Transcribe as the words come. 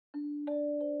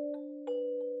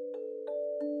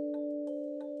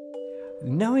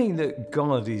Knowing that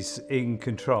God is in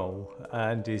control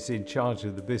and is in charge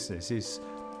of the business is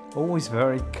always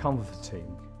very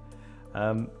comforting.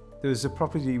 There was a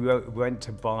property we went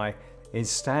to buy in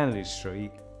Stanley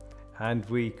Street, and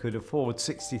we could afford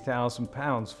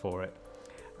 £60,000 for it.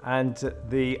 And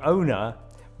the owner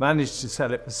managed to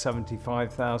sell it for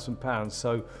 £75,000.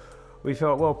 So we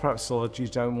felt, well, perhaps, Lord, you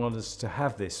don't want us to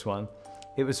have this one.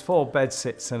 It was 4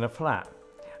 bedsits and a flat,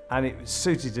 and it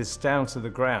suited us down to the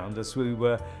ground as we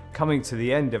were coming to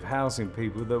the end of housing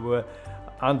people that were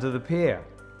under the pier.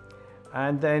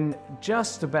 And then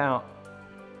just about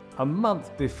a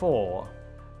month before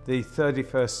the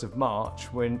 31st of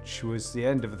March, which was the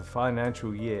end of the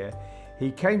financial year,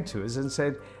 he came to us and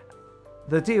said,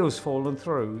 the deal's fallen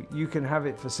through, you can have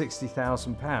it for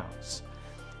 £60,000.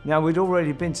 Now, we'd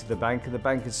already been to the bank, and the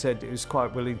bank had said it was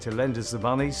quite willing to lend us the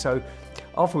money, so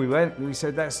off we went, and we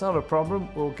said, that's not a problem,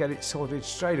 we'll get it sorted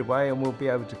straight away, and we'll be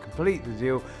able to complete the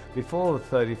deal before the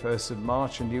 31st of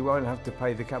March, and you won't have to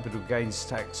pay the capital gains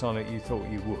tax on it you thought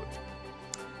you would.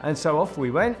 And so off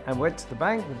we went to the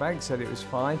bank said it was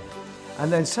fine,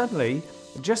 and then suddenly,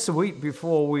 just a week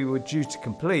before we were due to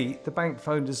complete, the bank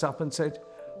phoned us up and said,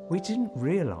 we didn't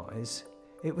realise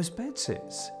it was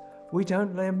bedsits. We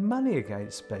don't lend money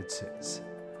against bedsits.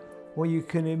 Well, you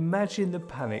can imagine the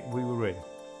panic we were in.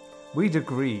 We'd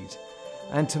agreed,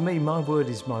 and to me, my word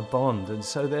is my bond, and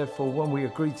so therefore, when we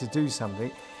agreed to do something,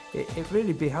 it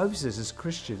really behoves us as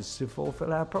Christians to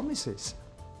fulfil our promises.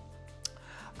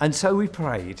 And so we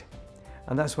prayed,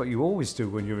 and that's what you always do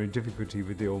when you're in difficulty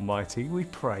with the Almighty. We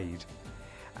prayed,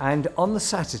 and on the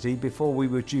Saturday, before we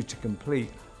were due to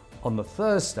complete, on the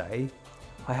Thursday,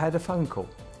 I had a phone call.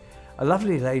 A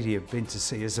lovely lady had been to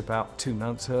see us about 2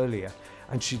 months earlier,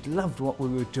 and she'd loved what we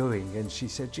were doing, and she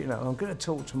said, you know, I'm going to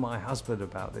talk to my husband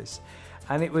about this.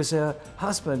 And it was a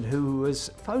husband who was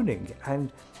phoning,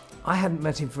 and I hadn't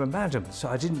met him from Adam, so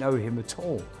I didn't know him at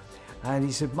all. And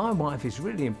he said, my wife is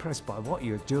really impressed by what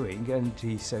you're doing, and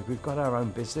he said, we've got our own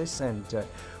business, and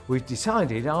we've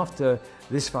decided after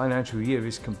this financial year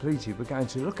is completed, we're going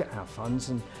to look at our funds,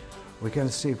 and we're going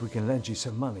to see if we can lend you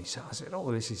some money. So I said,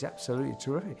 oh, this is absolutely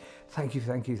terrific. Thank you,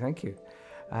 thank you, thank you.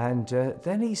 And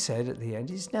then he said at the end,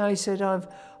 he said,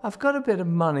 I've got a bit of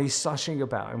money slushing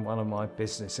about in one of my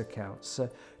business accounts.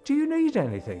 Do you need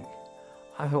anything?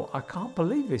 I thought, I can't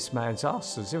believe this man's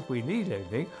asked us if we need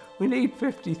anything. We need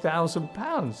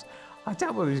 £50,000. I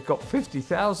doubt whether he's got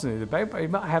 50,000 in the bank, but he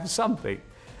might have something.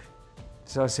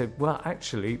 So I said, well,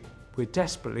 actually, we're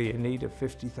desperately in need of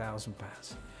 £50,000.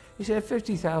 He said,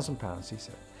 £50,000, he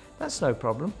said. That's no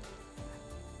problem.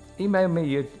 Email me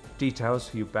your details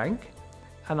for your bank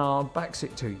and I'll bax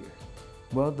it to you.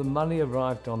 Well, the money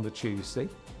arrived on the Tuesday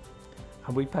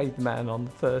and we paid the man on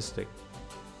the Thursday.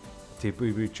 Did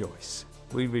we rejoice?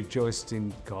 We rejoiced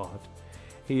in God.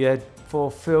 He had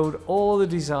fulfilled all the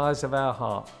desires of our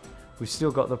heart. We've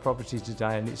still got the property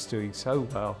today and it's doing so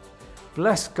well.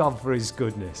 Bless God for his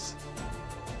goodness.